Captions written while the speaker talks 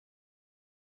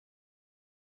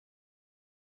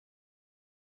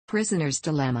Prisoner's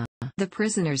dilemma. The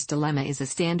prisoner's dilemma is a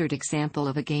standard example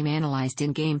of a game analyzed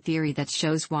in game theory that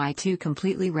shows why two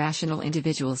completely rational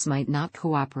individuals might not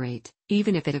cooperate,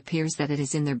 even if it appears that it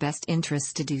is in their best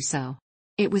interests to do so.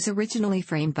 It was originally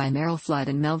framed by Merrill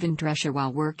and Melvin Dresher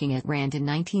while working at Rand in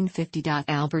 1950.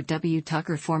 Albert W.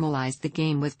 Tucker formalized the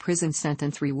game with prison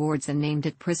sentence rewards and named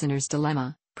it Prisoner's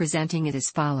Dilemma, presenting it as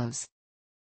follows.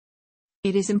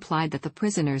 It is implied that the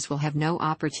prisoners will have no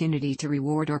opportunity to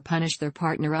reward or punish their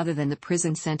partner other than the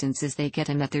prison sentences they get,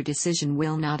 and that their decision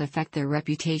will not affect their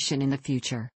reputation in the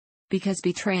future. Because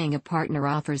betraying a partner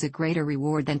offers a greater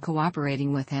reward than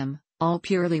cooperating with him, all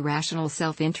purely rational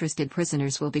self-interested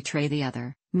prisoners will betray the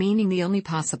other, meaning the only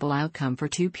possible outcome for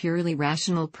two purely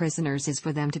rational prisoners is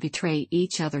for them to betray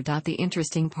each other. The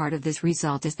interesting part of this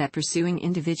result is that pursuing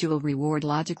individual reward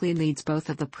logically leads both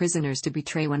of the prisoners to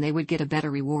betray when they would get a better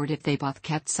reward if they both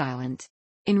kept silent.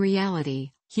 In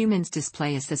reality, humans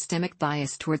display a systemic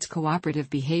bias towards cooperative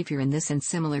behavior in this and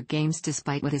similar games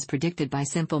despite what is predicted by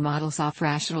simple models of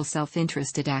rational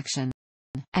self-interested action.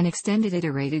 An extended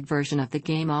iterated version of the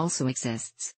game also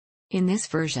exists. In this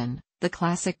version, the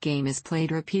classic game is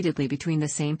played repeatedly between the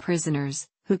same prisoners,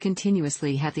 who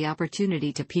continuously have the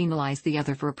opportunity to penalize the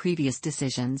other for previous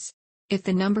decisions. If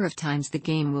the number of times the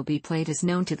game will be played is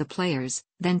known to the players,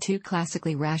 then two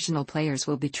classically rational players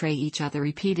will betray each other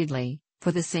repeatedly,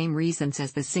 for the same reasons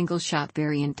as the single-shot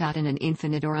variant. In an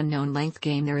infinite or unknown length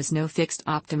game there is no fixed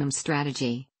optimum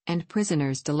strategy, and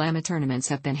Prisoner's Dilemma tournaments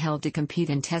have been held to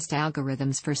compete and test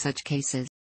algorithms for such cases.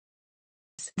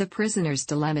 The Prisoner's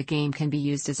Dilemma game can be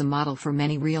used as a model for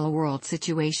many real-world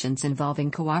situations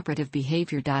involving cooperative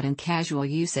behavior. In casual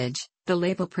usage, the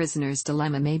label Prisoner's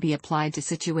Dilemma may be applied to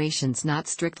situations not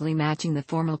strictly matching the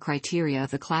formal criteria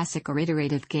of the classic or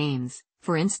iterative games,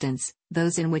 for instance,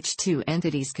 those in which two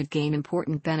entities could gain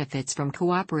important benefits from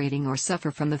cooperating or suffer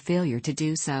from the failure to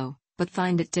do so, but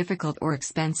find it difficult or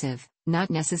expensive,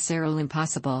 not necessarily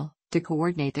impossible, to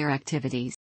coordinate their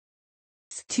activities.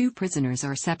 Two prisoners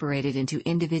are separated into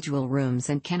individual rooms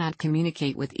and cannot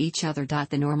communicate with each other.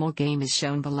 The normal game is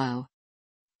shown below.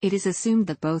 It is assumed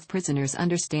that both prisoners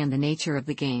understand the nature of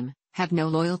the game, have no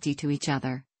loyalty to each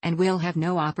other, and will have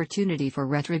no opportunity for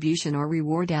retribution or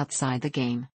reward outside the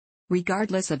game.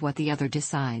 Regardless of what the other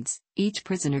decides, each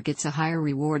prisoner gets a higher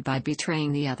reward by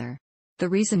betraying the other. The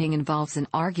reasoning involves an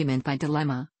argument by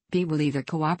dilemma. B will either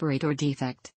cooperate or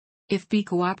defect. If B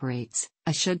cooperates,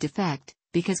 A should defect,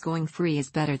 because going free is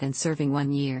better than serving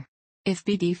 1 year. If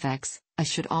B defects, A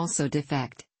should also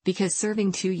defect, because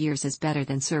serving 2 years is better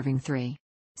than serving 3.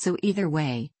 So either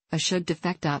way, A should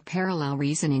defect. Parallel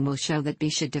reasoning will show that B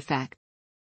should defect.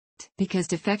 Because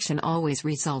defection always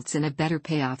results in a better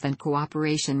payoff than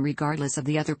cooperation regardless of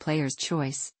the other player's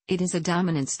choice, it is a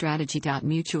dominant strategy.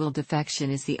 Mutual defection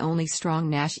is the only strong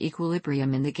Nash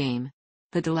equilibrium in the game.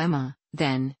 The dilemma,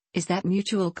 then, is that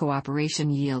mutual cooperation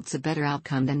yields a better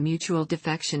outcome than mutual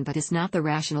defection but is not the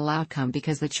rational outcome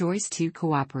because the choice to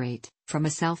cooperate, from a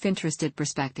self-interested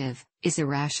perspective, is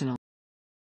irrational.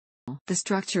 The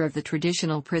structure of the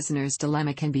traditional prisoner's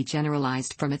dilemma can be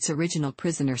generalized from its original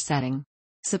prisoner setting.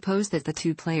 Suppose that the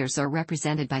two players are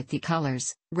represented by the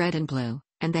colors, red and blue,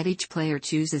 and that each player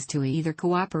chooses to either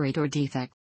cooperate or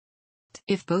defect.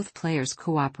 If both players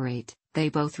cooperate, they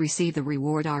both receive the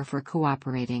reward R for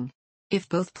cooperating. If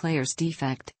both players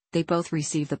defect, they both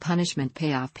receive the punishment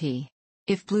payoff P.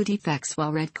 If blue defects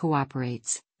while red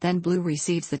cooperates, then blue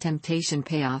receives the temptation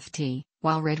payoff T,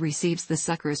 while red receives the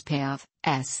sucker's payoff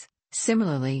S.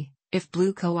 Similarly, if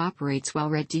blue cooperates while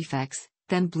red defects,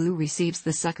 then blue receives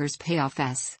the sucker's payoff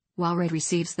S, while red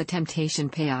receives the temptation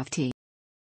payoff T.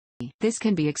 This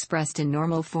can be expressed in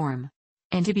normal form.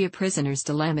 And to be a prisoner's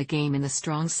dilemma game in the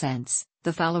strong sense,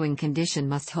 the following condition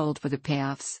must hold for the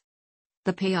payoffs.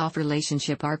 The payoff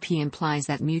relationship RP implies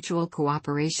that mutual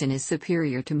cooperation is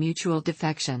superior to mutual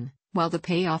defection, while the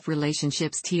payoff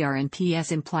relationships TR and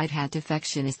PS implied that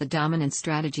defection is the dominant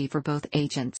strategy for both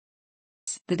agents.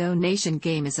 The donation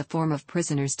game is a form of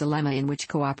prisoner's dilemma in which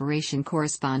cooperation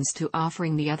corresponds to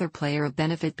offering the other player a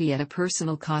benefit B at a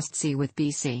personal cost C with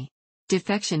BC.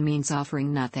 Defection means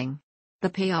offering nothing. The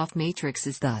payoff matrix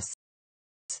is thus.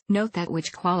 Note that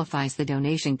which qualifies the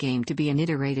donation game to be an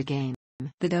iterated game.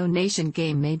 The donation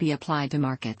game may be applied to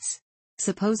markets.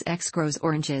 Suppose X grows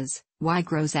oranges, Y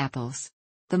grows apples.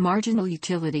 The marginal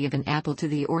utility of an apple to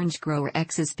the orange grower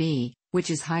X is B, which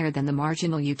is higher than the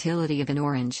marginal utility of an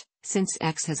orange, since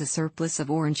X has a surplus of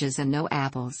oranges and no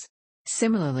apples.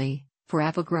 Similarly, for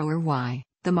apple grower Y,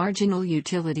 the marginal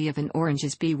utility of an orange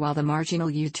is B while the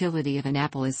marginal utility of an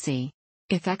apple is C.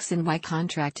 If X and Y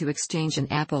contract to exchange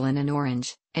an apple and an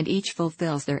orange, and each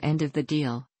fulfills their end of the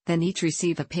deal, then each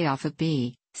receive a payoff of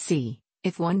B, C.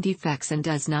 If one defects and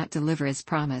does not deliver as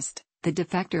promised, the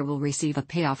defector will receive a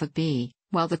payoff of B,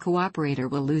 while the cooperator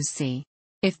will lose C.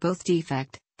 If both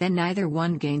defect, then neither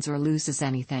one gains or loses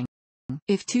anything.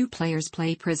 If two players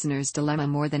play Prisoner's Dilemma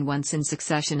more than once in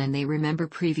succession and they remember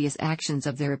previous actions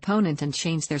of their opponent and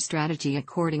change their strategy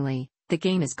accordingly, the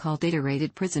game is called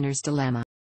Iterated Prisoner's Dilemma.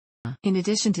 In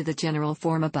addition to the general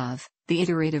form above, the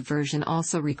iterative version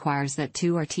also requires that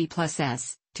 2 are T plus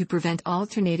S, to prevent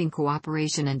alternating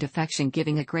cooperation and defection,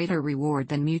 giving a greater reward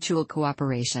than mutual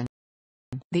cooperation.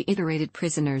 The Iterated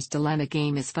Prisoner's Dilemma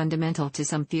game is fundamental to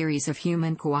some theories of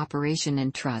human cooperation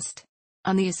and trust.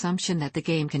 On the assumption that the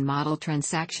game can model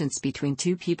transactions between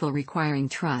two people requiring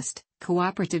trust,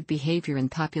 cooperative behavior in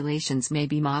populations may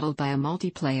be modeled by a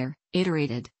multiplayer,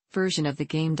 iterated, version of the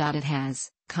game. It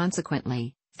has,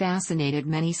 consequently, fascinated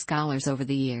many scholars over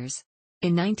the years.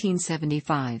 In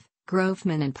 1975,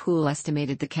 Groveman and Poole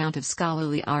estimated the count of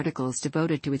scholarly articles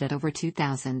devoted to it at over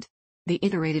 2,000. The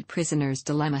Iterated Prisoner's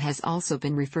Dilemma has also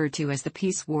been referred to as the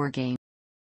peace war game.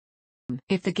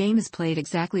 If the game is played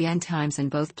exactly n times and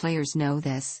both players know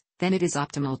this, then it is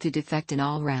optimal to defect in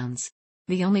all rounds.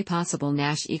 The only possible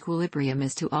Nash equilibrium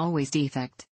is to always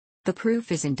defect. The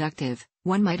proof is inductive.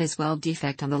 One might as well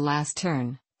defect on the last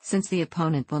turn, since the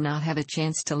opponent will not have a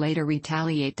chance to later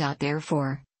retaliate.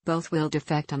 Therefore, both will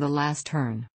defect on the last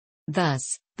turn. Thus,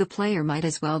 the player might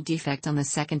as well defect on the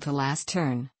second to last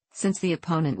turn, since the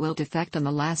opponent will defect on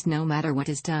the last no matter what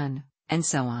is done, and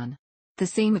so on. The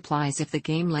same applies if the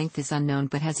game length is unknown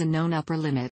but has a known upper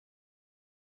limit.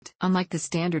 Unlike the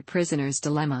standard Prisoner's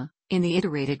Dilemma, in the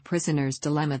Iterated Prisoner's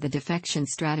Dilemma the defection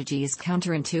strategy is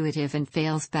counterintuitive and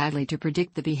fails badly to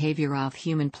predict the behavior of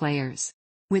human players.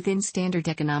 Within standard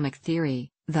economic theory,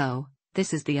 though,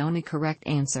 this is the only correct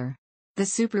answer. The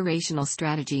suprarational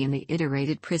strategy in the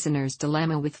Iterated Prisoner's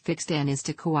Dilemma with fixed n is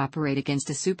to cooperate against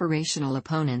a suprarational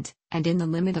opponent, and in the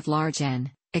limit of large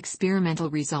n, experimental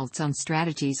results on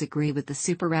strategies agree with the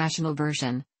suprarational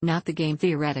version, not the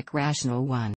game-theoretic rational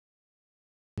one.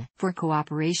 For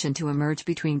cooperation to emerge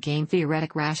between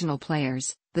game-theoretic rational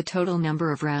players, the total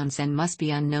number of rounds n must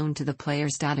be unknown to the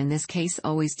players. In this case,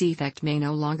 always defect may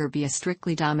no longer be a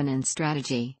strictly dominant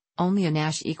strategy, only a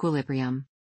Nash equilibrium.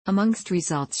 Amongst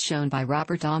results shown by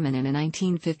Robert Aumann in a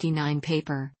 1959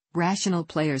 paper, rational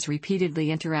players repeatedly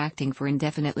interacting for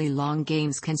indefinitely long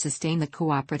games can sustain the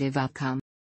cooperative outcome.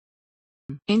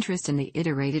 Interest in the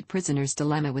Iterated Prisoner's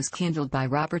Dilemma was kindled by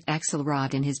Robert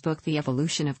Axelrod in his book The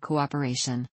Evolution of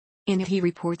Cooperation. In it he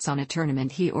reports on a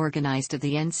tournament he organized of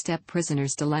the N-step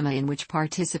Prisoner's Dilemma, in which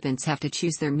participants have to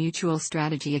choose their mutual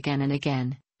strategy again and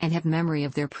again, and have memory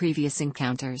of their previous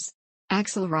encounters.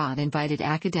 Axelrod invited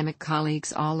academic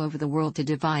colleagues all over the world to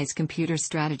devise computer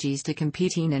strategies to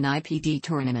compete in an IPD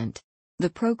tournament. The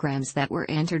programs that were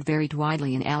entered varied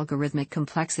widely in algorithmic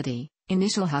complexity,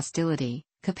 initial hostility,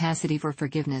 capacity for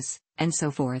forgiveness, and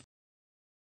so forth.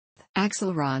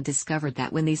 Axelrod discovered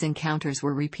that when these encounters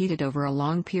were repeated over a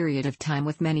long period of time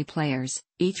with many players,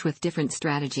 each with different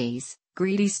strategies,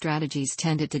 greedy strategies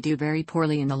tended to do very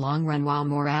poorly in the long run while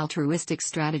more altruistic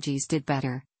strategies did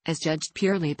better, as judged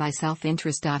purely by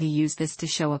self-interest. He used this to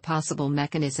show a possible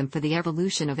mechanism for the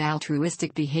evolution of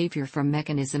altruistic behavior from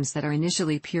mechanisms that are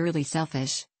initially purely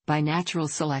selfish, by natural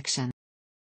selection.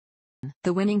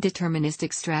 The winning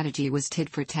deterministic strategy was tit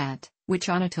for tat, which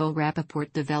Anatole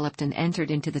Rappaport developed and entered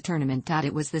into the tournament.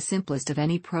 It was the simplest of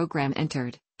any program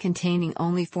entered, containing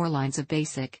only 4 lines of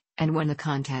BASIC, and won the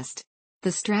contest.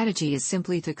 The strategy is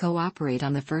simply to cooperate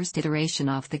on the first iteration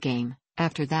of the game.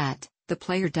 After that, the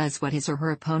player does what his or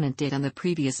her opponent did on the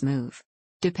previous move.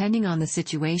 Depending on the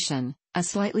situation, a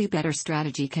slightly better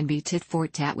strategy can be tit for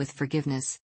tat with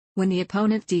forgiveness. When the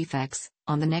opponent defects,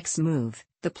 on the next move,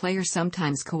 the player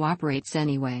sometimes cooperates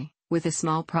anyway, with a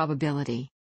small probability.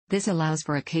 This allows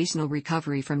for occasional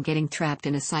recovery from getting trapped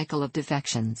in a cycle of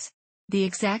defections. The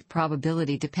exact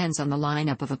probability depends on the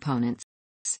lineup of opponents.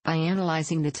 By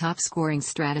analyzing the top-scoring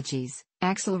strategies,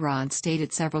 Axelrod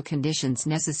stated several conditions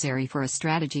necessary for a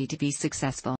strategy to be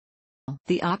successful.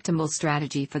 The optimal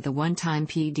strategy for the one-time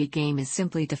PD game is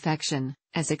simply defection,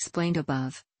 as explained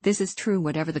above. This is true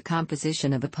whatever the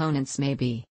composition of opponents may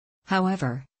be.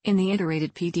 However, in the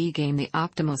iterated PD game the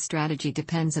optimal strategy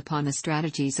depends upon the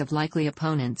strategies of likely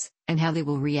opponents, and how they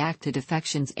will react to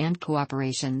defections and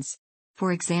cooperations.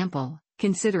 For example,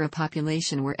 consider a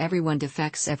population where everyone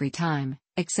defects every time,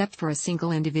 except for a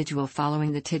single individual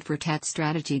following the tit-for-tat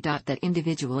strategy. That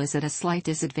individual is at a slight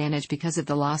disadvantage because of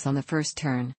the loss on the first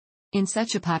turn. In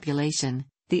such a population,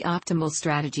 the optimal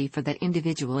strategy for that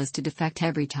individual is to defect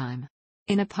every time.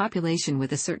 In a population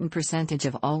with a certain percentage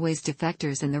of always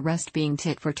defectors and the rest being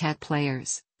tit-for-tat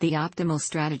players, The optimal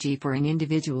strategy for an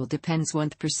individual depends on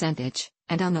the percentage,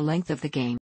 and on the length of the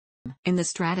game. In the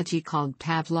strategy called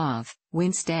Pavlov,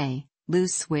 win stay,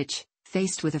 lose switch,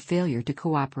 faced with a failure to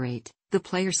cooperate, the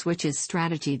player switches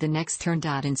strategy the next turn.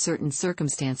 In certain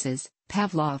circumstances,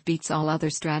 Pavlov beats all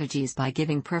other strategies by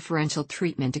giving preferential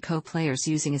treatment to co-players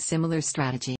using a similar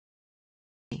strategy.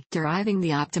 Deriving the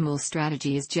optimal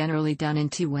strategy is generally done in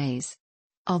two ways.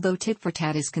 Although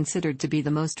tit-for-tat is considered to be the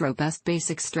most robust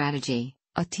basic strategy,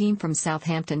 a team from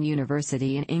Southampton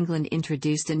University in England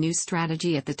introduced a new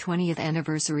strategy at the 20th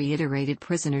anniversary iterated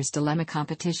Prisoner's Dilemma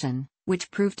competition,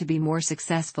 which proved to be more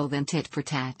successful than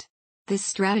tit-for-tat. This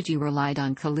strategy relied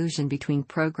on collusion between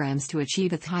programs to achieve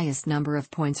the highest number of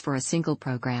points for a single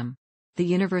program. The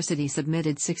university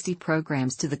submitted 60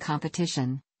 programs to the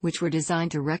competition, which were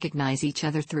designed to recognize each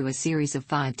other through a series of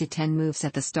 5 to 10 moves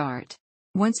at the start.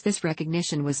 Once this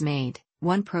recognition was made,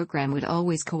 one program would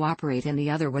always cooperate and the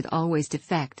other would always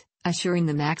defect, assuring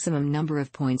the maximum number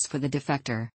of points for the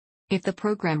defector. If the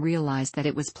program realized that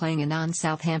it was playing a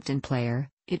non-Southampton player,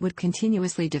 it would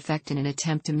continuously defect in an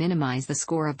attempt to minimize the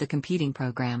score of the competing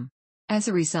program. As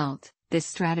a result, this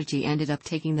strategy ended up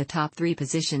taking the top 3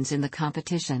 positions in the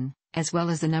competition, as well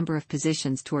as a number of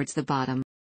positions towards the bottom.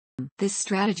 This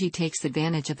strategy takes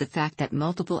advantage of the fact that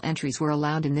multiple entries were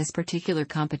allowed in this particular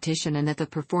competition and that the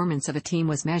performance of a team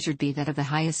was measured by that of the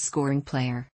highest scoring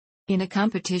player. In a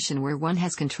competition where one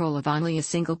has control of only a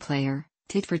single player,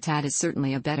 tit-for-tat is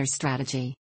certainly a better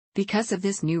strategy. Because of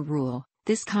this new rule,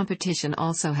 this competition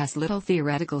also has little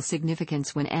theoretical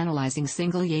significance when analyzing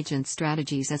single-agent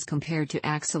strategies as compared to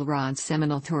Axelrod's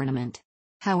seminal tournament.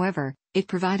 However, it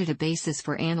provided a basis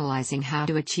for analyzing how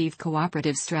to achieve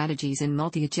cooperative strategies in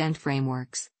multi-agent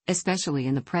frameworks, especially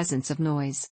in the presence of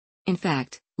noise. In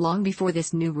fact, long before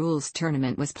this new rules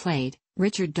tournament was played,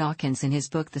 Richard Dawkins in his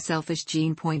book The Selfish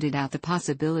Gene pointed out the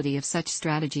possibility of such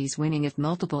strategies winning if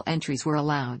multiple entries were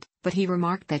allowed, but he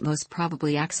remarked that most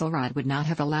probably Axelrod would not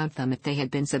have allowed them if they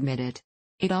had been submitted.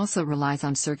 It also relies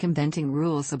on circumventing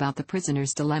rules about the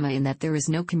prisoner's dilemma in that there is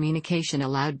no communication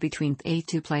allowed between the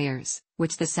 2 players,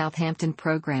 which the Southampton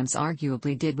programs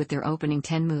arguably did with their opening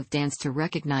 10-move dance to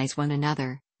recognize one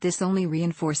another. This only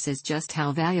reinforces just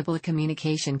how valuable a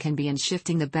communication can be in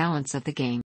shifting the balance of the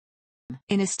game.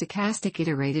 In a stochastic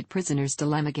iterated prisoner's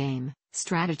dilemma game,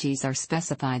 strategies are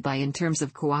specified by in terms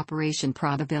of cooperation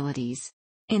probabilities.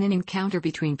 In an encounter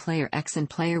between player X and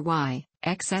player Y,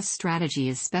 X's strategy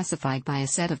is specified by a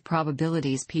set of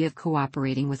probabilities P of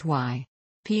cooperating with Y.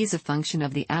 P is a function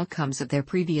of the outcomes of their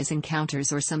previous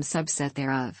encounters or some subset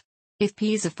thereof. If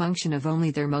P is a function of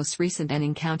only their most recent N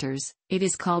encounters, it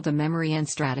is called a memory N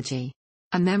strategy.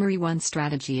 A memory 1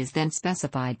 strategy is then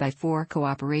specified by 4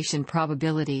 cooperation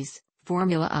probabilities,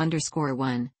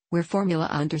 formula_1, where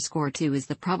formula_2 is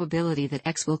the probability that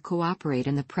X will cooperate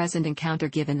in the present encounter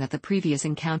given that the previous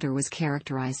encounter was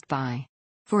characterized by.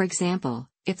 For example,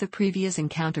 if the previous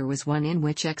encounter was one in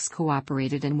which X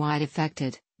cooperated and Y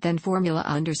defected, then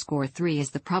formula_3 is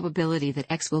the probability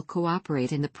that X will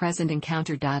cooperate in the present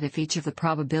encounter. If each of the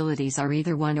probabilities are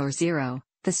either 1 or 0,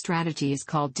 the strategy is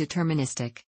called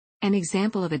deterministic. An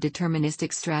example of a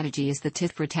deterministic strategy is the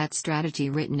tit-for-tat strategy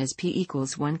written as P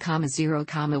equals 1, 0,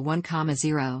 1,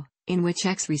 0, in which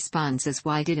X responds as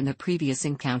Y did in the previous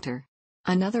encounter.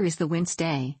 Another is the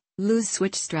win-stay,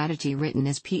 lose-switch strategy written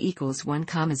as P equals 1,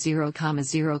 0,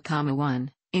 0,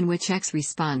 1, in which X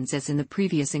responds as in the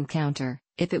previous encounter,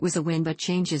 if it was a win but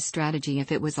changes strategy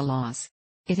if it was a loss.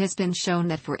 It has been shown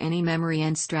that for any memory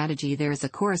N strategy there is a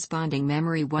corresponding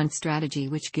memory 1 strategy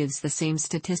which gives the same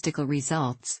statistical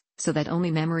results, so that only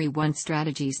memory 1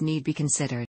 strategies need be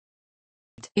considered.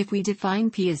 If we define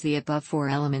P as the above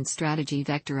 4-element strategy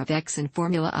vector of X and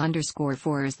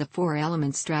formula_4 as the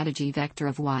 4-element strategy vector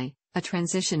of Y, a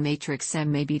transition matrix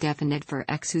M may be definite for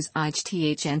X whose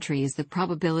ith entry is the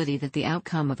probability that the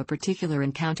outcome of a particular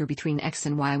encounter between X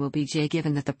and Y will be J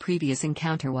given that the previous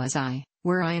encounter was I,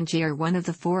 where I and J are one of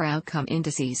the 4 outcome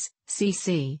indices,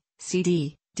 CC,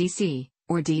 CD, DC,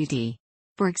 or DD.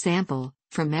 For example,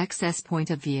 from X's point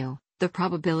of view, the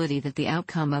probability that the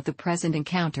outcome of the present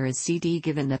encounter is CD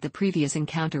given that the previous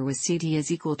encounter was CD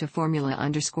is equal to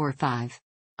formula_5.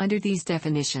 Under these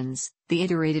definitions, the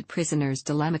iterated prisoner's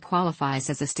dilemma qualifies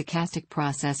as a stochastic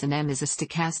process and M is a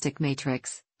stochastic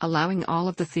matrix, allowing all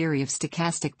of the theory of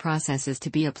stochastic processes to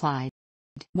be applied.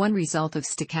 One result of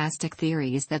stochastic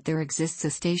theory is that there exists a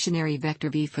stationary vector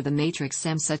V for the matrix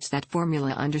M such that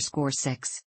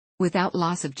formula_6. Without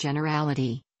loss of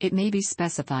generality, it may be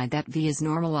specified that V is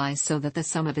normalized so that the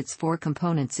sum of its 4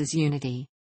 components is unity.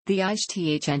 The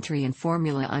IHTH entry in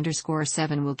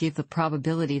formula_7 will give the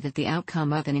probability that the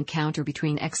outcome of an encounter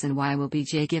between x and y will be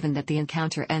j given that the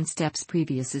encounter n steps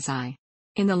previous is I.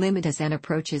 In the limit as n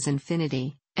approaches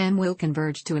infinity, m will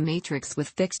converge to a matrix with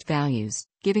fixed values,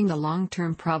 giving the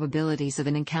long-term probabilities of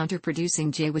an encounter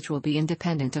producing j which will be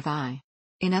independent of I.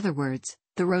 In other words,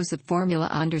 the rows of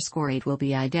formula_8 will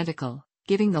be identical,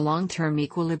 giving the long-term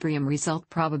equilibrium result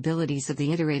probabilities of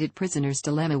the iterated prisoner's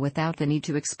dilemma without the need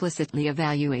to explicitly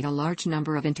evaluate a large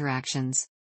number of interactions.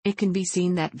 It can be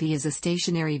seen that V is a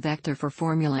stationary vector for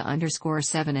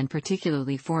formula_7 and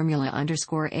particularly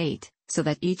formula_8, so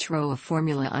that each row of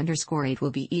formula_8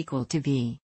 will be equal to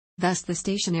V. Thus the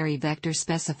stationary vector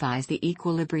specifies the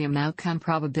equilibrium outcome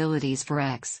probabilities for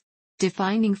X.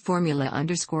 Defining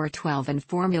formula_12 and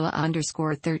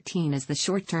formula_13 as the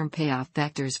short-term payoff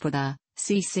vectors for the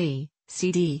CC,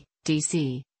 CD,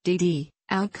 DC, DD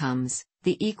outcomes,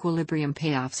 the equilibrium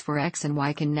payoffs for X and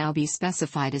Y can now be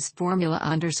specified as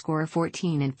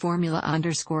formula_14 and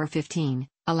formula_15,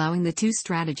 allowing the two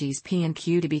strategies P and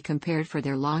Q to be compared for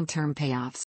their long-term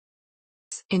payoffs.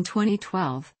 In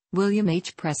 2012, William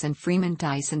H. Press and Freeman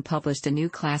Dyson published a new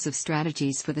class of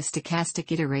strategies for the stochastic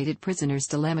iterated prisoner's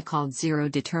dilemma called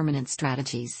zero-determinant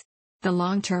strategies. The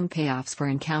long-term payoffs for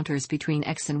encounters between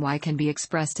X and Y can be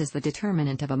expressed as the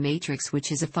determinant of a matrix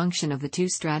which is a function of the two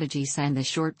strategies and the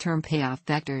short-term payoff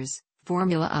vectors,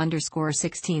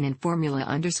 formula_16 and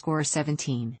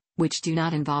formula_17, which do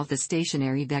not involve the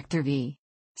stationary vector V.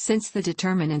 Since the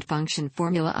determinant function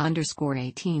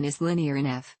formula_18 is linear in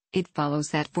F, it follows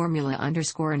that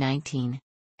formula_19.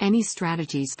 Any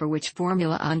strategies for which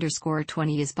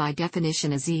formula_20 is by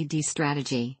definition a ZD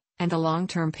strategy, and the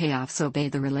long-term payoffs obey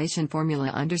the relation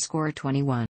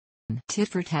formula_21. Tit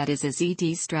for tat is a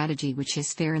ZD strategy which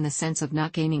is fair in the sense of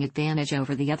not gaining advantage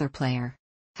over the other player.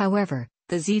 However,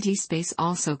 the ZD space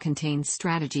also contains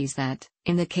strategies that,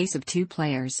 in the case of two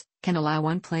players, can allow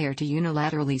one player to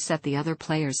unilaterally set the other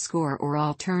player's score or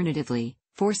alternatively,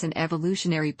 force an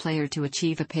evolutionary player to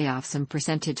achieve a payoff some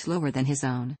percentage lower than his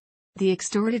own. The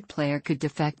extorted player could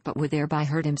defect but would thereby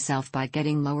hurt himself by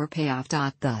getting lower payoff.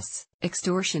 Thus,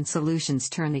 extortion solutions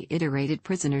turn the iterated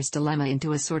prisoner's dilemma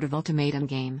into a sort of ultimatum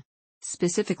game.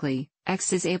 Specifically,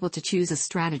 X is able to choose a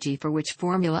strategy for which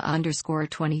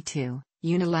formula_22,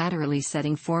 unilaterally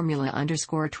setting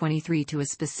formula_23 to a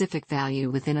specific value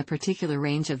within a particular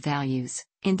range of values,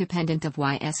 independent of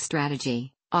Y's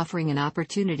strategy, offering an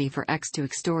opportunity for X to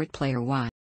extort player Y.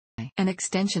 An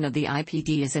extension of the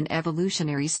IPD is an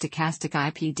evolutionary stochastic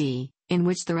IPD, in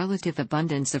which the relative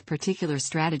abundance of particular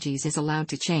strategies is allowed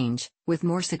to change, with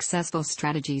more successful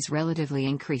strategies relatively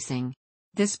increasing.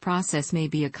 This process may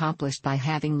be accomplished by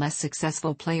having less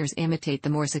successful players imitate the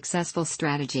more successful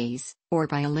strategies, or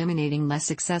by eliminating less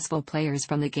successful players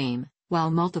from the game, while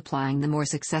multiplying the more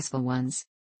successful ones.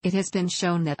 It has been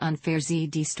shown that unfair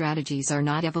ZD strategies are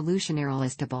not evolutionarily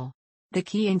stable. The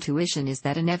key intuition is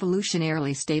that an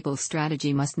evolutionarily stable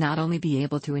strategy must not only be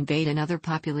able to invade another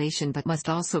population but must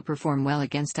also perform well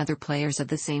against other players of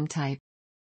the same type.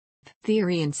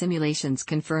 Theory and simulations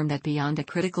confirm that beyond a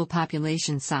critical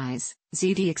population size,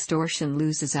 ZD extortion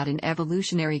loses out in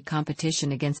evolutionary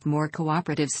competition against more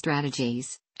cooperative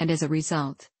strategies, and as a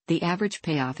result, the average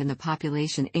payoff in the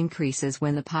population increases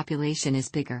when the population is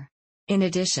bigger. In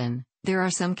addition, there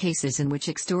are some cases in which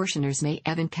extortioners may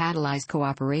even catalyze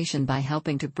cooperation by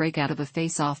helping to break out of a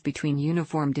face-off between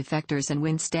uniform defectors and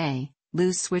win-stay,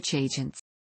 lose-switch agents.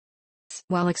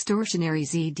 While extortionary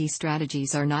ZD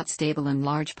strategies are not stable in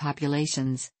large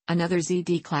populations, another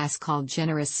ZD class called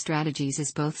generous strategies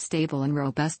is both stable and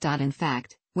robust. In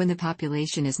fact, when the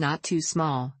population is not too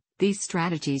small, these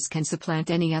strategies can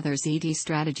supplant any other ZD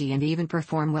strategy and even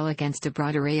perform well against a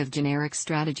broad array of generic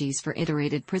strategies for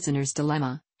iterated prisoner's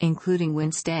dilemma, including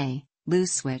win-stay,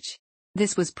 lose-switch.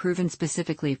 This was proven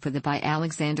specifically for the by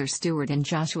Alexander Stewart and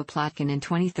Joshua Plotkin in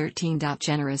 2013.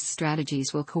 Generous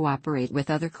strategies will cooperate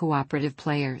with other cooperative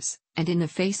players, and in the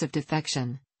face of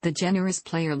defection, the generous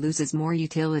player loses more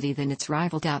utility than its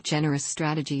rival. Generous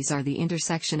strategies are the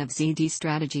intersection of ZD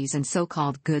strategies and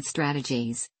so-called good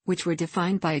strategies, which were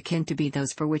defined by akin to be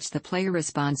those for which the player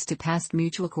responds to past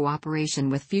mutual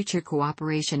cooperation with future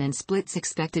cooperation and splits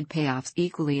expected payoffs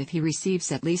equally if he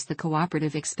receives at least the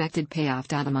cooperative expected payoff.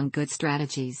 Among good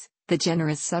strategies, the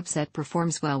generous subset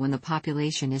performs well when the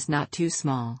population is not too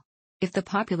small. If the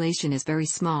population is very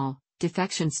small,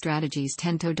 defection strategies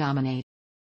tend to dominate.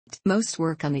 Most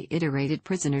work on the iterated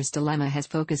prisoner's dilemma has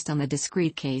focused on the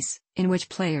discrete case, in which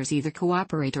players either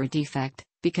cooperate or defect,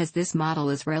 because this model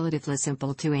is relatively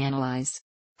simple to analyze.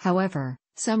 However,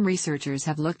 some researchers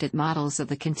have looked at models of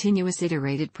the continuous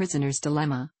iterated prisoner's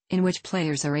dilemma, in which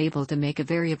players are able to make a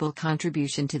variable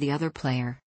contribution to the other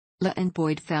player. Le and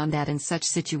Boyd found that in such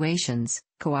situations,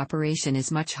 cooperation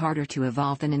is much harder to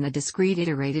evolve than in the discrete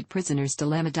iterated prisoner's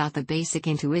dilemma. The basic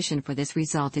intuition for this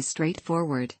result is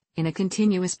straightforward. In a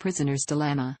continuous prisoner's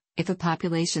dilemma, if a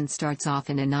population starts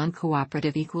off in a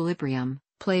non-cooperative equilibrium,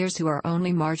 players who are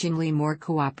only marginally more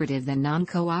cooperative than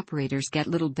non-cooperators get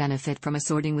little benefit from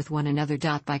assorting with one another.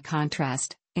 By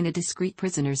contrast, in a discrete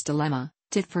prisoner's dilemma,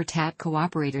 tit-for-tat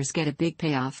cooperators get a big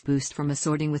payoff boost from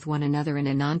assorting with one another in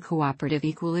a non-cooperative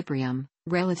equilibrium,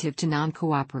 relative to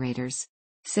non-cooperators.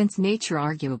 Since nature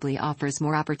arguably offers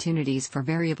more opportunities for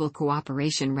variable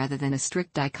cooperation rather than a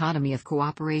strict dichotomy of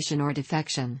cooperation or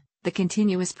defection, the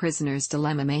continuous prisoner's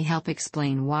dilemma may help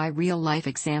explain why real-life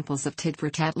examples of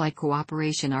tit-for-tat-like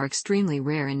cooperation are extremely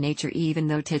rare in nature, even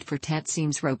though tit-for-tat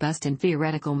seems robust in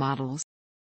theoretical models.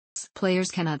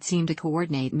 Players cannot seem to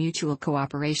coordinate mutual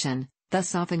cooperation,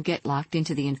 thus often get locked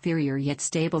into the inferior yet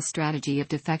stable strategy of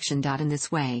defection. In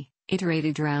this way,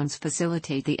 iterated rounds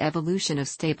facilitate the evolution of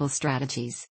stable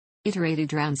strategies.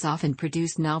 Iterated rounds often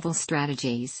produce novel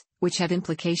strategies, which have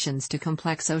implications to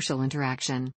complex social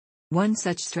interaction. One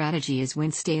such strategy is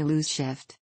win-stay-lose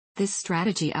shift. This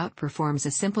strategy outperforms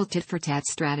a simple tit-for-tat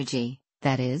strategy,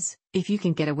 that is, if you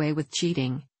can get away with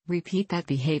cheating, repeat that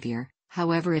behavior,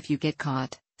 however if you get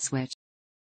caught, switch.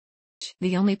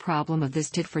 The only problem of this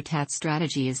tit-for-tat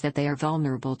strategy is that they are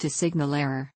vulnerable to signal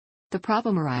error. The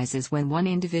problem arises when one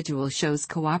individual shows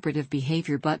cooperative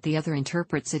behavior but the other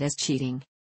interprets it as cheating.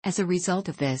 As a result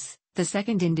of this, the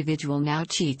second individual now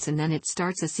cheats and then it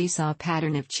starts a seesaw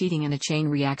pattern of cheating and a chain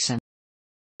reaction.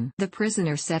 The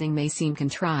prisoner setting may seem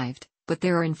contrived, but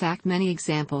there are in fact many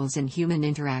examples in human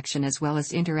interaction as well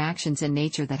as interactions in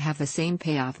nature that have the same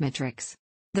payoff metrics.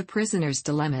 The prisoner's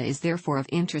dilemma is therefore of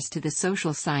interest to the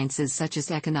social sciences such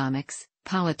as economics,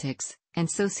 politics, and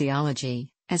sociology,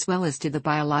 as well as to the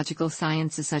biological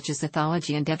sciences such as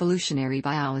ethology and evolutionary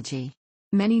biology.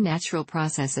 Many natural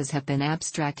processes have been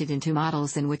abstracted into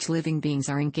models in which living beings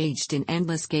are engaged in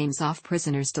endless games off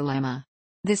prisoner's dilemma.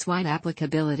 This wide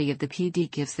applicability of the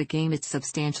PD gives the game its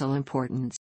substantial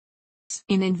importance.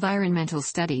 In environmental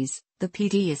studies, the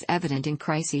PD is evident in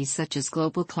crises such as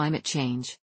global climate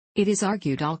change. It is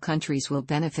argued all countries will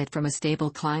benefit from a stable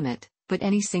climate, but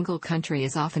any single country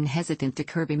is often hesitant to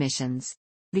curb emissions.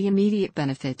 The immediate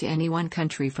benefit to any one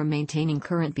country from maintaining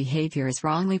current behavior is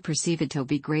wrongly perceived to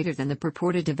be greater than the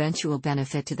purported eventual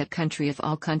benefit to that country if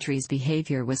all countries'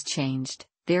 behavior was changed,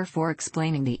 therefore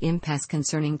explaining the impasse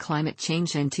concerning climate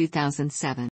change in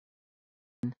 2007.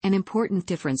 An important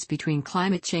difference between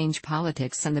climate change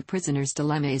politics and the prisoner's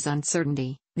dilemma is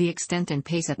uncertainty. The extent and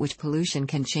pace at which pollution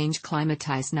can change climate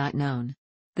is not known.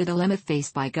 The dilemma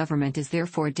faced by government is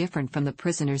therefore different from the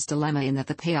prisoner's dilemma in that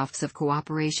the payoffs of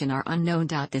cooperation are unknown.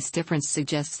 This difference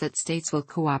suggests that states will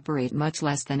cooperate much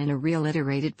less than in a real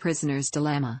iterated prisoner's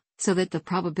dilemma, so that the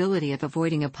probability of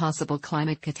avoiding a possible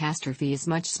climate catastrophe is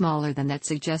much smaller than that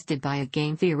suggested by a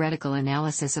game theoretical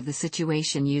analysis of the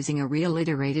situation using a real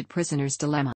iterated prisoner's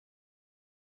dilemma.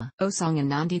 Osong and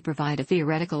Nandi provide a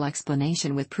theoretical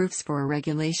explanation with proofs for a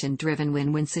regulation-driven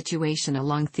win-win situation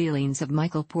along the lines of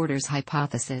Michael Porter's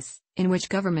hypothesis, in which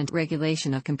government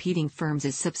regulation of competing firms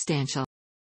is substantial.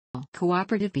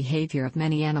 Cooperative behavior of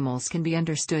many animals can be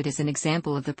understood as an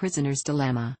example of the prisoner's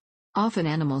dilemma. Often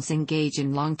animals engage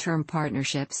in long-term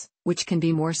partnerships, which can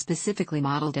be more specifically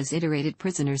modeled as iterated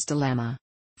prisoner's dilemma.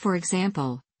 For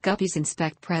example, guppies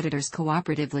inspect predators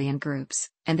cooperatively in groups,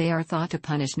 and they are thought to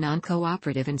punish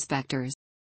non-cooperative inspectors.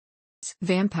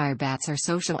 Vampire bats are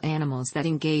social animals that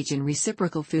engage in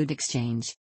reciprocal food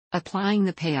exchange. Applying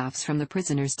the payoffs from the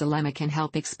prisoner's dilemma can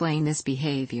help explain this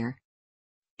behavior.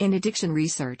 In addiction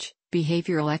research,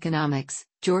 behavioral economics,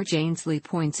 George Ainsley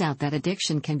points out that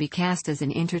addiction can be cast as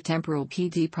an intertemporal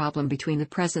PD problem between the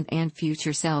present and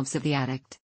future selves of the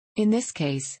addict. In this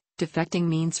case, defecting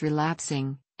means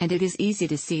relapsing, and it is easy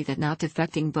to see that not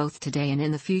defecting both today and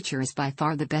in the future is by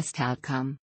far the best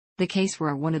outcome. The case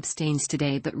where one abstains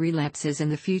today but relapses in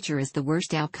the future is the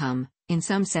worst outcome. In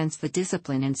some sense, the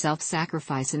discipline and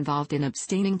self-sacrifice involved in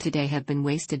abstaining today have been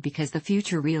wasted because the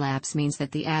future relapse means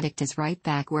that the addict is right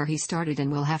back where he started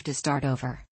and will have to start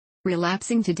over.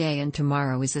 Relapsing today and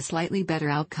tomorrow is a slightly better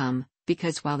outcome,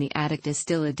 because while the addict is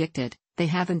still addicted, they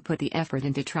haven't put the effort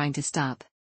into trying to stop.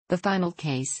 The final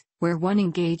case, where one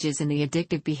engages in the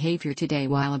addictive behavior today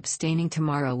while abstaining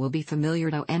tomorrow, will be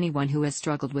familiar to anyone who has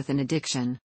struggled with an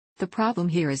addiction. The problem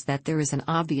here is that there is an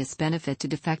obvious benefit to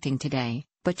defecting today,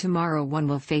 but tomorrow one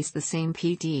will face the same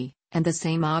PD, and the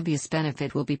same obvious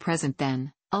benefit will be present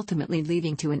then, ultimately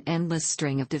leading to an endless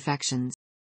string of defections.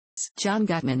 John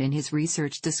Gottman in his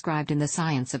research described in The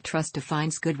Science of Trust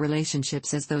defines good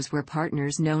relationships as those where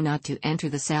partners know not to enter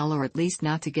the cell or at least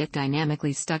not to get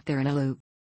dynamically stuck there in a loop.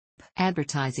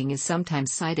 Advertising is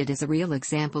sometimes cited as a real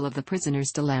example of the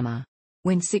prisoner's dilemma.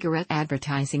 When cigarette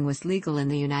advertising was legal in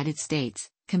the United States,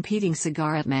 competing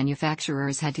cigarette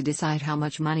manufacturers had to decide how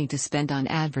much money to spend on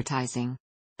advertising.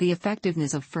 The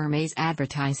effectiveness of Firm A's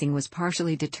advertising was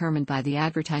partially determined by the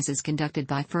advertises conducted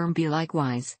by Firm B.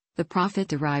 Likewise, the profit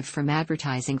derived from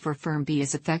advertising for Firm B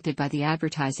is affected by the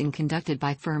advertising conducted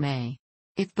by Firm A.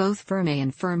 If both Firm A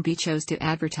and Firm B chose to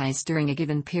advertise during a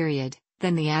given period,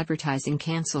 then the advertising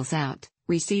cancels out,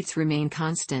 receipts remain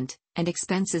constant, and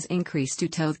expenses increase due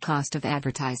to the cost of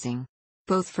advertising.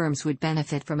 Both firms would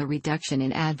benefit from a reduction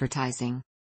in advertising.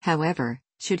 However,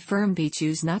 should Firm B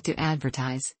choose not to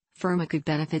advertise, Firm A could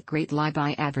benefit greatly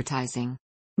by advertising.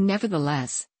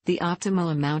 Nevertheless, the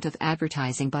optimal amount of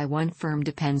advertising by one firm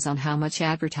depends on how much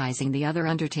advertising the other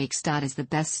undertakes. As the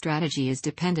best strategy is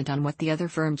dependent on what the other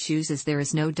firm chooses, there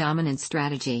is no dominant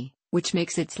strategy, which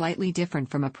makes it slightly different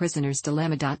from a prisoner's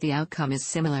dilemma. The outcome is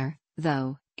similar,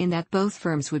 though, in that both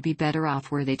firms would be better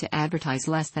off were they to advertise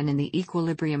less than in the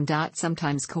equilibrium.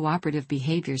 Sometimes cooperative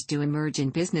behaviors do emerge in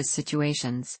business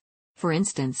situations. For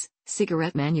instance,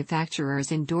 cigarette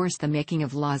manufacturers endorse the making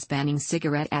of laws banning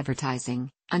cigarette advertising,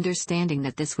 understanding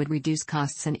that this would reduce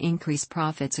costs and increase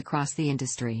profits across the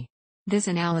industry. This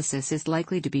analysis is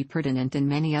likely to be pertinent in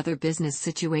many other business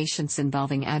situations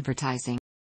involving advertising.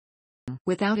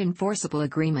 Without enforceable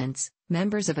agreements,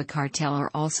 members of a cartel are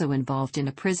also involved in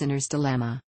a prisoner's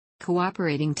dilemma.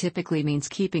 Cooperating typically means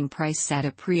keeping prices at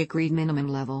a pre-agreed minimum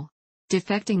level.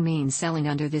 Defecting means selling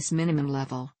under this minimum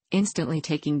level, instantly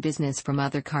taking business from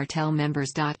other cartel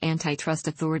members. Antitrust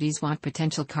authorities want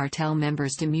potential cartel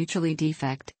members to mutually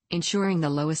defect, ensuring the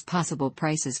lowest possible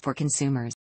prices for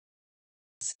consumers.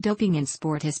 Doping in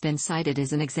sport has been cited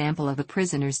as an example of a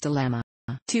prisoner's dilemma.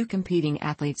 Two competing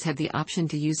athletes have the option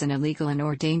to use an illegal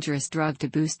and/or dangerous drug to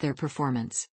boost their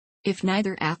performance. If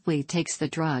neither athlete takes the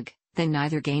drug, then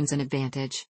neither gains an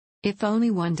advantage. If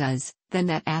only one does, then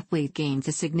that athlete gains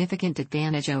a significant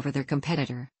advantage over their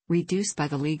competitor, reduced by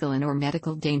the legal and/or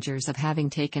medical dangers of having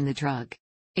taken the drug.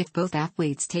 If both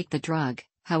athletes take the drug,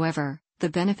 however, the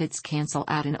benefits cancel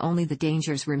out and only the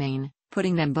dangers remain,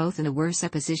 putting them both in a worse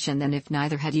position than if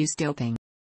neither had used doping.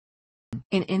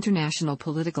 In international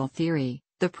political theory,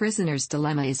 the prisoner's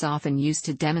dilemma is often used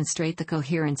to demonstrate the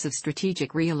coherence of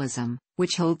strategic realism,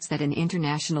 which holds that in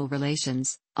international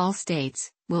relations, all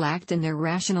states will act in their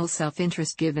rational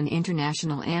self-interest given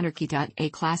international anarchy. A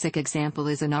classic example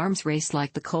is an arms race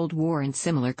like the Cold War and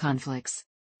similar conflicts.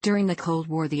 During the Cold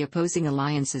War, the opposing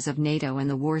alliances of NATO and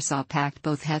the Warsaw Pact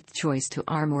both had the choice to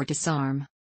arm or disarm.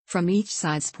 From each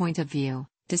side's point of view,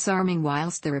 disarming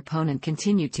whilst their opponent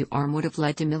continued to arm would have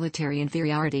led to military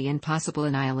inferiority and possible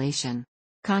annihilation.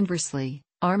 Conversely,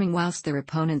 arming whilst their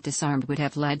opponent disarmed would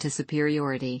have led to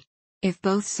superiority. If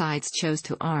both sides chose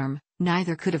to arm,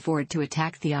 neither could afford to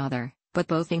attack the other, but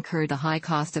both incurred the high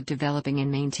cost of developing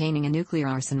and maintaining a nuclear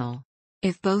arsenal.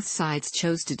 If both sides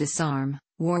chose to disarm,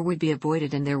 war would be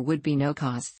avoided and there would be no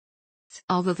costs.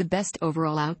 Although the best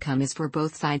overall outcome is for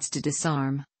both sides to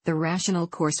disarm, the rational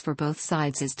course for both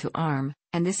sides is to arm,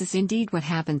 and this is indeed what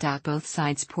happened. Both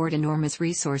sides poured enormous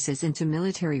resources into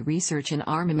military research and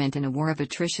armament in a war of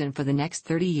attrition for the next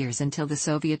 30 years until the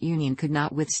Soviet Union could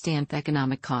not withstand the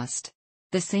economic cost.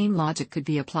 The same logic could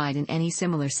be applied in any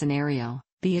similar scenario,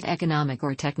 be it economic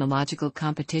or technological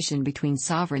competition between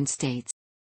sovereign states.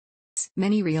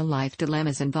 Many real-life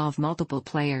dilemmas involve multiple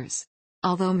players.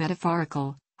 Although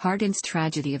metaphorical, Hardin's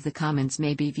tragedy of the commons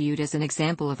may be viewed as an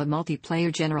example of a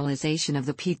multiplayer generalization of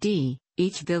the PD.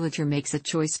 Each villager makes a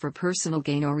choice for personal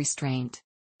gain or restraint.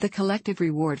 The collective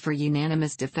reward for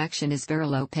unanimous defection is very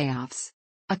low payoffs.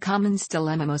 A commons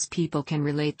dilemma most people can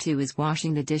relate to is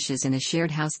washing the dishes in a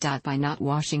shared house. By not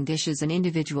washing dishes, an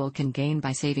individual can gain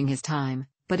by saving his time,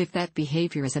 but if that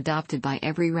behavior is adopted by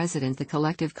every resident, the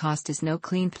collective cost is no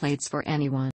clean plates for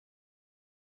anyone.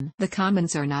 The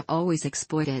commons are not always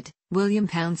exploited. William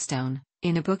Poundstone,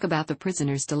 in a book about the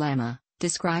prisoner's dilemma,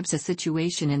 describes a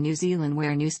situation in New Zealand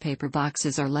where newspaper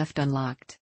boxes are left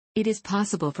unlocked. It is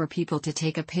possible for people to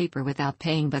take a paper without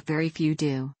paying, but very few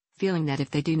do, feeling that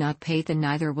if they do not pay then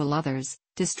neither will others,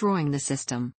 destroying the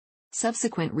system.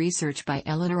 Subsequent research by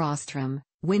Eleanor Ostrom,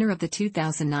 winner of the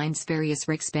 2009 Sveriges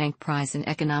Riksbank Prize in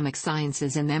Economic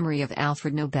Sciences in memory of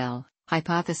Alfred Nobel,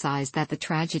 hypothesized that the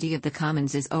tragedy of the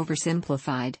commons is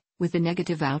oversimplified, with the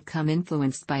negative outcome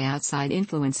influenced by outside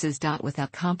influences.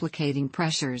 Without complicating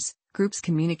pressures, groups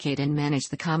communicate and manage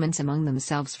the commons among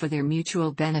themselves for their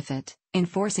mutual benefit,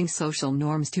 Enforcing social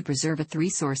norms to preserve a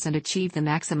resource and achieve the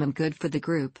maximum good for the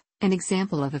group, an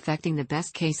example of affecting the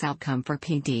best case outcome for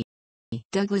PD.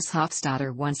 Douglas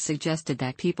Hofstadter once suggested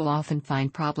that people often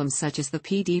find problems such as the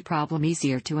PD problem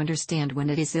easier to understand when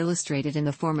it is illustrated in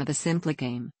the form of a simple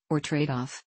game, or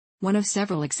trade-off. One of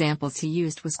several examples he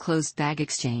used was closed bag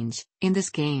exchange. In this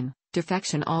game,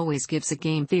 defection always gives a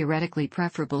game theoretically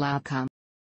preferable outcome.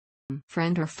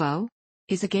 Friend or Foe?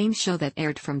 Is a game show that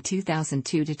aired from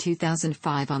 2002 to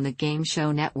 2005 on the Game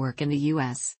Show Network in the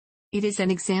US. It is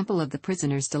an example of the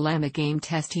prisoner's dilemma game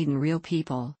tested in real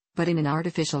people, but in an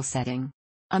artificial setting.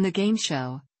 On the game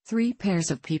show, 3 pairs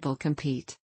of people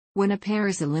compete. When a pair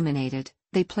is eliminated,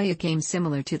 they play a game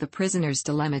similar to the prisoner's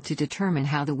dilemma to determine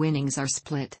how the winnings are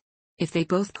split. If they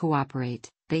both cooperate,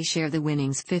 they share the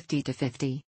winnings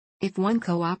 50-50. If one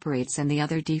cooperates and the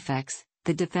other defects,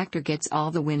 the defector gets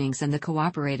all the winnings and the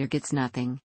cooperator gets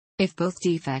nothing. If both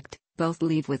defect, both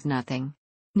leave with nothing.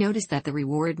 Notice that the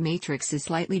reward matrix is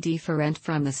slightly different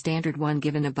from the standard one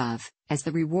given above, as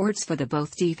the rewards for the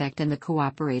both defect and the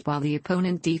cooperate while the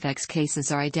opponent defects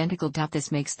cases are identical.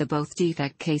 This makes the both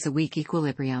defect case a weak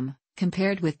equilibrium,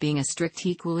 compared with being a strict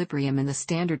equilibrium in the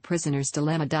standard prisoner's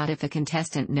dilemma. If a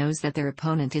contestant knows that their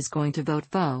opponent is going to vote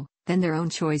foe, then their own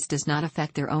choice does not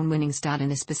affect their own winnings.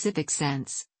 In a specific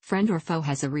sense, friend or foe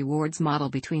has a rewards model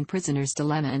between prisoner's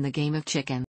dilemma and the game of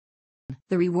chicken.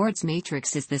 The rewards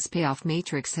matrix is this payoff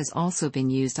matrix has also been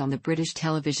used on the British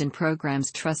television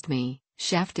programs Trust Me,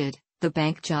 Shafted, The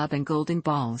Bank Job and Golden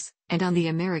Balls, and on the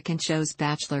American shows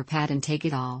Bachelor Pad and Take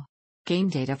It All. Game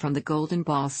data from the Golden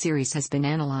Balls series has been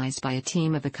analyzed by a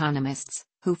team of economists,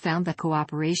 who found that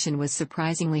cooperation was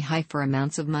surprisingly high for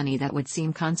amounts of money that would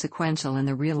seem consequential in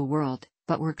the real world,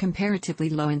 but were comparatively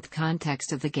low in the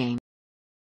context of the game.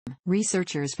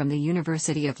 Researchers from the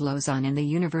University of Lausanne and the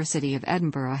University of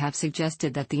Edinburgh have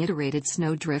suggested that the iterated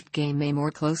snowdrift game may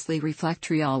more closely reflect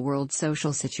real-world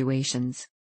social situations.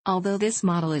 Although this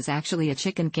model is actually a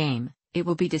chicken game, it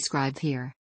will be described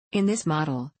here. In this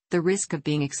model, the risk of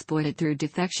being exploited through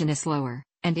defection is lower,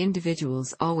 and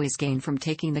individuals always gain from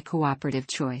taking the cooperative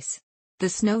choice. The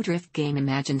snowdrift game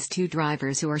imagines 2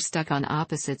 drivers who are stuck on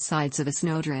opposite sides of a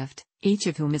snowdrift, each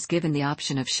of whom is given the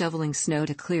option of shoveling snow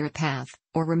to clear a path,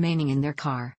 or remaining in their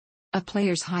car. A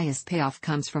player's highest payoff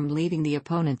comes from leaving the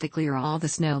opponent to clear all the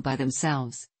snow by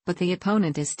themselves, but the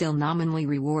opponent is still nominally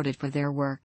rewarded for their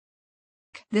work.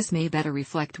 This may better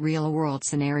reflect real-world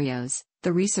scenarios,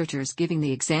 the researchers giving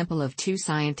the example of 2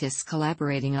 scientists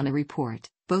collaborating on a report,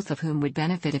 both of whom would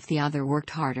benefit if the other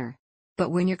worked harder. But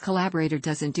when your collaborator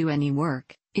doesn't do any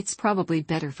work, it's probably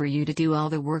better for you to do all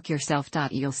the work yourself.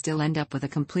 You'll still end up with a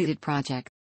completed project.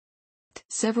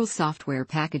 Several software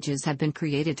packages have been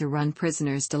created to run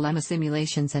prisoners' dilemma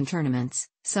simulations and tournaments,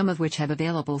 some of which have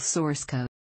available source code.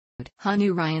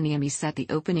 Hannu Rajaniemi set the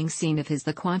opening scene of his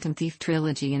The Quantum Thief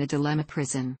trilogy in a dilemma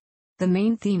prison. The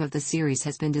main theme of the series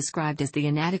has been described as the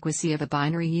inadequacy of a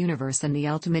binary universe, and the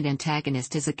ultimate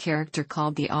antagonist is a character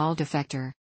called the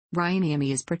All-Defector.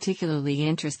 Rajaniemi is particularly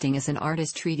interesting as an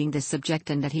artist treating this subject,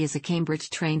 and that he is a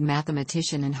Cambridge-trained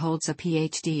mathematician and holds a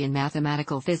PhD in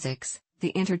mathematical physics.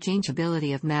 The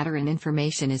interchangeability of matter and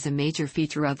information is a major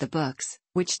feature of the books,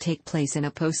 which take place in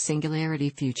a post-singularity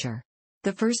future.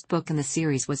 The first book in the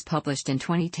series was published in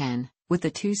 2010, with the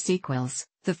 2 sequels,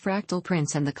 The Fractal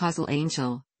Prince and The Causal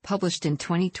Angel, published in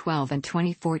 2012 and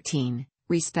 2014,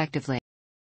 respectively.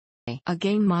 A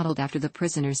game modeled after The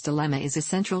Prisoner's Dilemma is a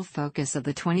central focus of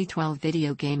the 2012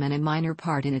 video game and a minor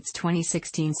part in its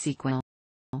 2016 sequel.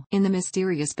 In The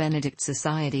Mysterious Benedict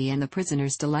Society and The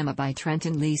Prisoner's Dilemma by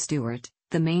Trenton Lee Stewart,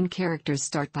 the main characters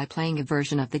start by playing a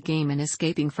version of the game and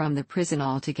escaping from the prison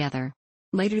altogether.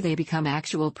 Later they become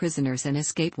actual prisoners and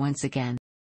escape once again.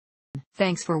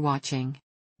 Thanks for watching.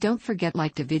 Don't forget to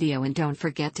like the video and don't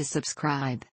forget to subscribe.